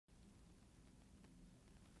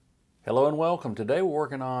Hello and welcome. Today we're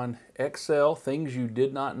working on Excel, things you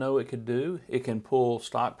did not know it could do. It can pull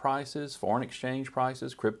stock prices, foreign exchange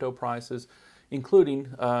prices, crypto prices,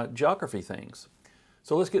 including geography things.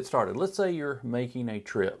 So let's get started. Let's say you're making a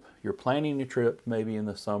trip. You're planning a trip maybe in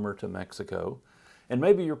the summer to Mexico, and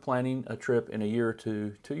maybe you're planning a trip in a year or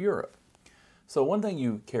two to Europe. So one thing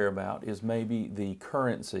you care about is maybe the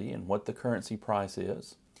currency and what the currency price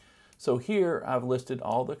is. So here I've listed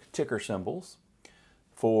all the ticker symbols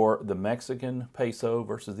for the Mexican peso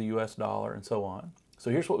versus the US dollar and so on.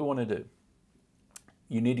 So here's what we want to do.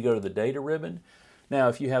 You need to go to the data ribbon. Now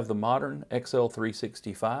if you have the modern Excel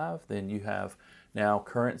 365, then you have now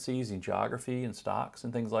currencies and geography and stocks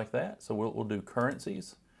and things like that. So we'll do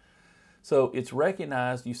currencies. So it's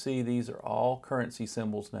recognized, you see these are all currency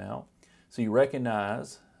symbols now. So you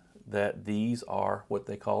recognize that these are what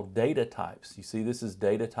they call data types. You see this is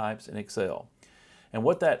data types in Excel. And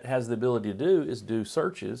what that has the ability to do is do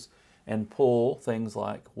searches and pull things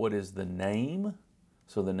like what is the name.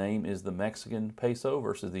 So the name is the Mexican peso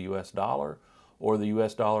versus the US dollar, or the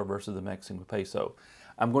US dollar versus the Mexican peso.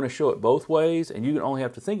 I'm going to show it both ways, and you can only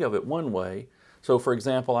have to think of it one way. So for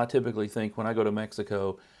example, I typically think when I go to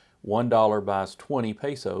Mexico, $1 buys 20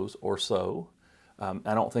 pesos or so.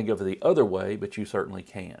 I don't think of it the other way, but you certainly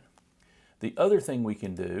can. The other thing we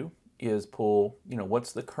can do is pull,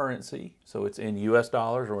 what's the currency? So it's in US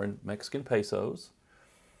dollars or in Mexican pesos.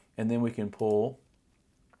 And then we can pull,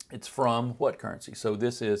 it's from what currency? So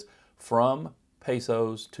this is from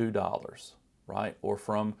pesos to dollars, right? Or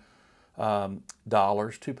from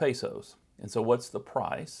dollars to pesos. And so what's the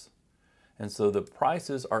price? And so the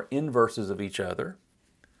prices are inverses of each other.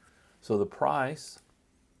 So the price,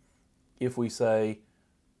 if we say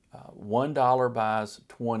 $1 buys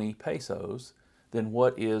 20 pesos, then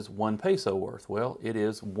what is 1 peso worth? Well, it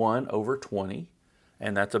is 1 over 20,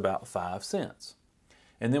 and that's about 5 cents.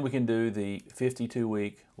 And then we can do the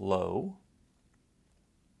 52-week low,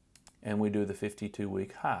 and we do the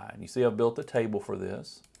 52-week high. And you see I've built a table for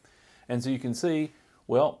this. And so you can see,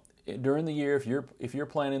 well, during the year, if you're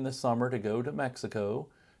planning this summer to go to Mexico,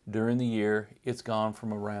 during the year, it's gone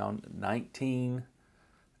from around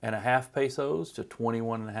 19.5 pesos to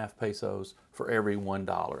 21.5 pesos for every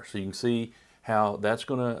 $1. So you can see how that's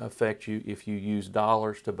going to affect you if you use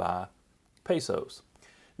dollars to buy pesos.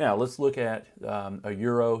 Now let's look at a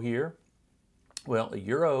euro here. Well, a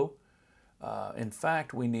euro, in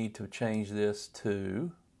fact, we need to change this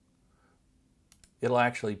to, it'll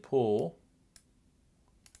actually pull,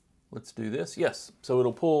 let's do this, yes. So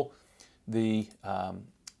it'll pull the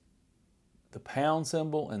pound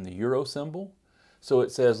symbol and the euro symbol. So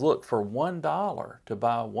it says, look, for $1, to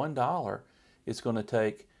buy $1, it's going to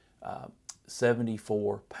take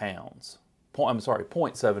 74 pounds. I'm sorry,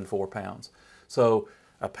 0.74 pounds. So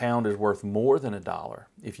a pound is worth more than $1.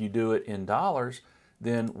 If you do it in dollars,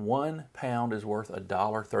 then 1 pound is worth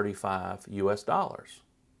 $1.35 US dollars,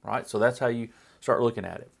 right? So that's how you start looking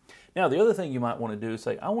at it. Now, the other thing you might want to do is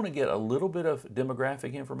say, I want to get a little bit of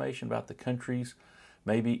demographic information about the countries,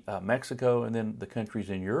 maybe Mexico, and then the countries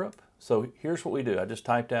in Europe. So here's what we do. I just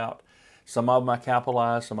typed out, some of them I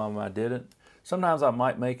capitalized, some of them I didn't. Sometimes I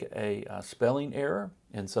might make a spelling error,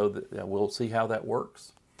 and so we'll see how that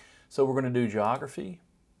works. So we're going to do geography,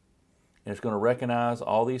 and it's going to recognize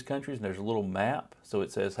all these countries, and there's a little map. So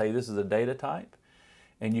it says, hey, this is a data type,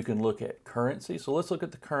 and you can look at currency. So let's look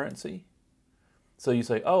at the currency. So you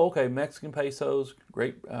say, oh, okay, Mexican pesos,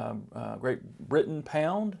 Great Britain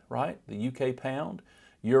pound, right? The UK pound,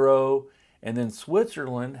 euro, and then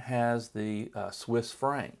Switzerland has the Swiss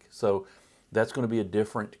franc. So that's going to be a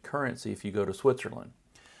different currency if you go to Switzerland.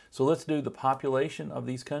 So let's do the population of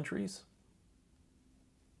these countries.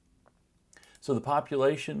 So the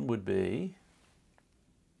population would be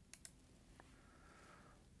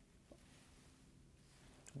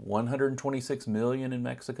 126 million in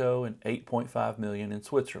Mexico and 8.5 million in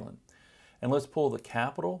Switzerland. And let's pull the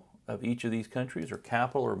capital of each of these countries, or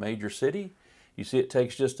capital or major city. You see it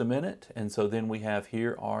takes just a minute, and so then we have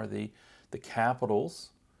here are the capitals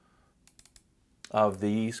of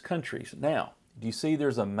these countries. Now, do you see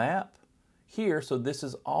there's a map here? So this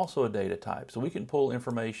is also a data type. So we can pull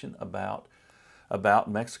information about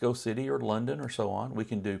Mexico City or London or so on. We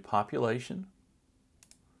can do population.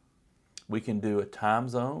 We can do a time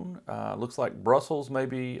zone. Looks like Brussels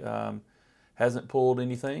maybe hasn't pulled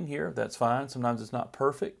anything here. That's fine. Sometimes it's not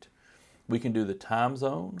perfect. We can do the time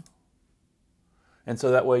zone. And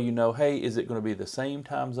so that way you know, hey, is it going to be the same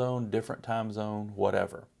time zone, different time zone,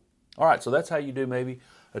 whatever. All right, so that's how you do maybe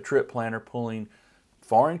a trip planner, pulling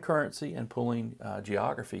foreign currency and pulling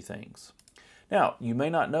geography things. Now, you may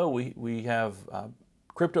not know we have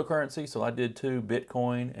Cryptocurrency, so I did two,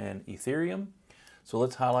 Bitcoin and Ethereum. So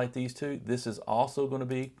let's highlight these two. This is also going to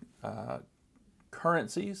be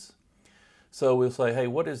currencies. So we'll say, hey,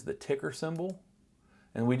 what is the ticker symbol?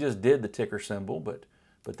 And we just did the ticker symbol, but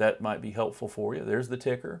that might be helpful for you. There's the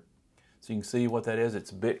ticker. So you can see what that is.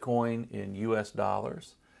 It's Bitcoin in US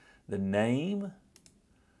dollars. The name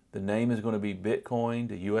is going to be Bitcoin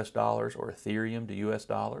to US dollars or Ethereum to US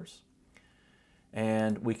dollars.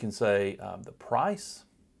 And we can say the price.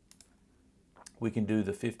 We can do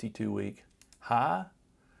the 52-week high,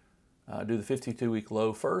 do the 52-week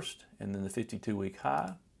low first, and then the 52-week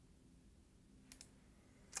high.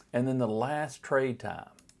 And then the last trade time.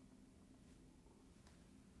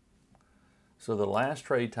 So the last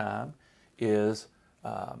trade time is,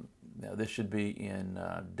 now this should be in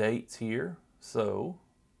dates here. So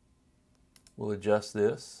we'll adjust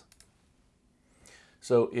this.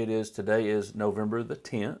 So today is November the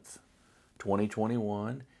 10th,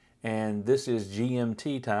 2021. And this is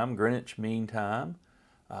GMT time, Greenwich Mean Time.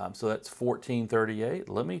 So that's 14:38.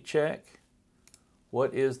 Let me check.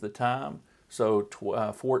 What is the time? So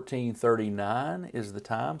 14:39 is the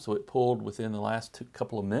time. So it pulled within the last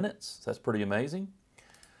couple of minutes. So that's pretty amazing.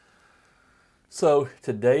 So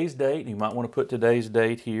today's date, you might want to put today's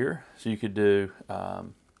date here. So you could do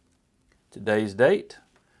today's date,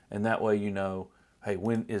 and that way you know, hey,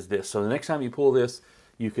 when is this? So the next time you pull this,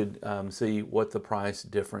 you could see what the price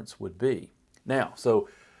difference would be. Now, so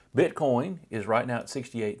Bitcoin is right now at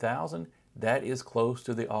 68,000. That is close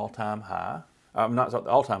to the all-time high. Not the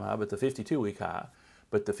all-time high, but the 52-week high.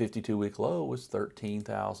 But the 52-week low was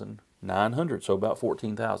 13,900, so about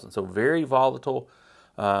 14,000. So very volatile.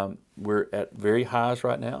 We're at very highs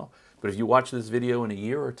right now. But if you watch this video in a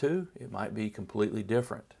year or two, it might be completely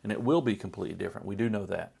different. And it will be completely different. We do know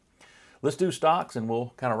that. Let's do stocks, and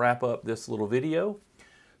we'll kind of wrap up this little video.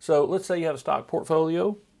 So let's say you have a stock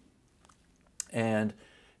portfolio, and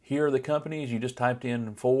here are the companies. You just typed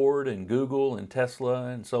in Ford and Google and Tesla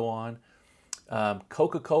and so on.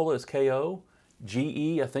 Coca-Cola is KO.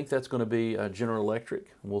 GE, I think that's going to be General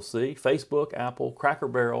Electric. We'll see. Facebook, Apple, Cracker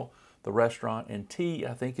Barrel, the restaurant, and T,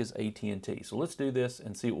 I think, is AT&T. So let's do this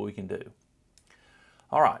and see what we can do.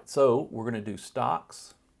 All right, so we're going to do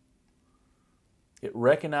stocks. It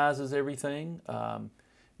recognizes everything.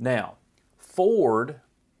 Now, Ford,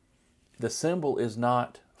 the symbol is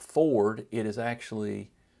not Ford. It is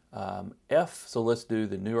actually F. So let's do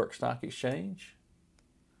the New York Stock Exchange.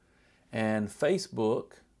 And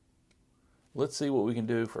Facebook, let's see what we can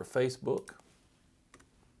do for Facebook.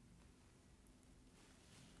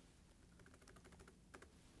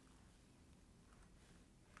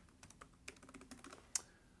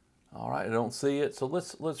 All right, I don't see it, so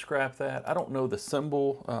let's scrap that. I don't know the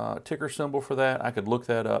symbol, ticker symbol for that. I could look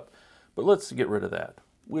that up, but let's get rid of that.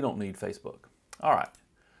 We don't need Facebook. All right,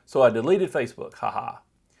 so I deleted Facebook, haha.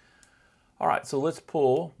 All right, so let's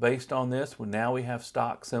pull, based on this, now we have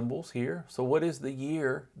stock symbols here. So what is the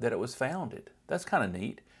year that it was founded? That's kind of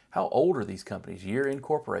neat. How old are these companies? Year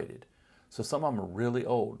incorporated. So some of them are really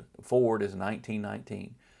old. Ford is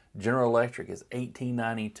 1919. General Electric is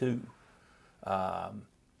 1892.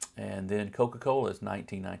 And then Coca-Cola is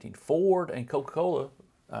 1919. Ford and Coca-Cola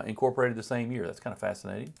incorporated the same year. That's kind of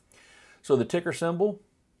fascinating. So the ticker symbol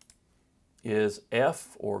is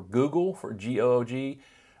F, or Google for G-O-O-G.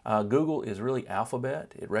 Google is really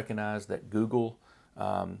Alphabet. It recognized that Google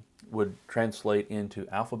would translate into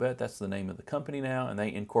Alphabet. That's the name of the company now, and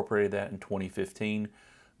they incorporated that in 2015.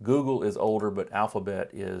 Google is older, but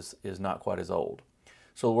Alphabet is not quite as old.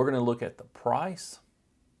 So we're going to look at the price.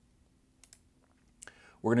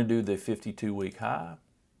 We're going to do the 52-week high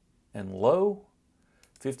and low.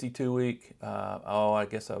 52-week, I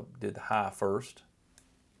guess I did the high first.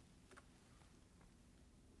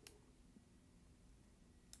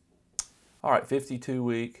 All right,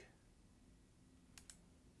 52-week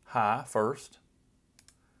high first,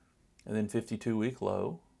 and then 52-week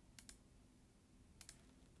low.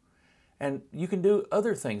 And you can do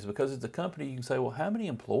other things because it's a company. You can say, well, how many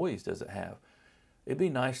employees does it have? It'd be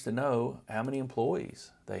nice to know how many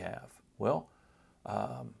employees they have. Well,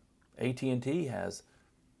 AT&T has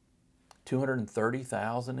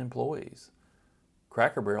 230,000 employees.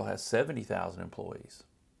 Cracker Barrel has 70,000 employees.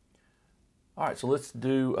 All right, so let's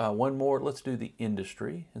do one more. Let's do the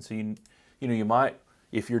industry. And so, you might,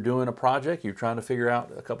 if you're doing a project, you're trying to figure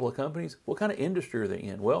out a couple of companies, what kind of industry are they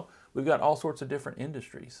in? Well, we've got all sorts of different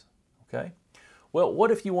industries, okay? Well,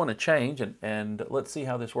 what if you want to change, and let's see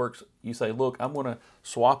how this works. You say, look, I'm going to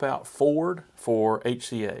swap out Ford for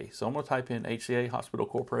HCA. So I'm going to type in HCA, Hospital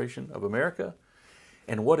Corporation of America.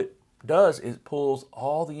 And what it does is it pulls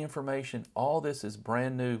all the information. All this is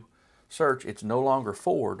brand new search, it's no longer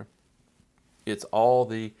Ford, it's all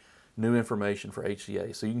the new information for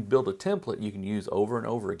HCA. So you can build a template you can use over and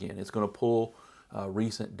over again. It's going to pull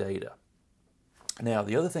recent data. Now,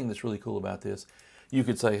 the other thing that's really cool about this, you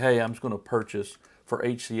could say, hey, I'm just going to purchase for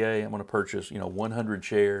HCA, I'm going to purchase 100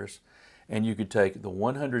 shares, and you could take the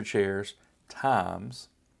 100 shares times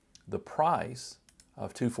the price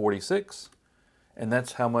of 246, and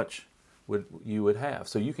that's how much you would have.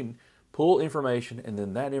 So you can pull information, and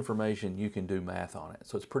then that information you can do math on it.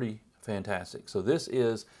 So it's pretty fantastic. So this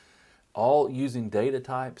is all using data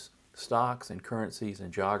types, stocks and currencies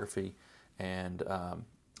and geography, and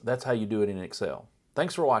that's how you do it in Excel.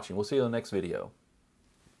 Thanks for watching. We'll see you in the next video.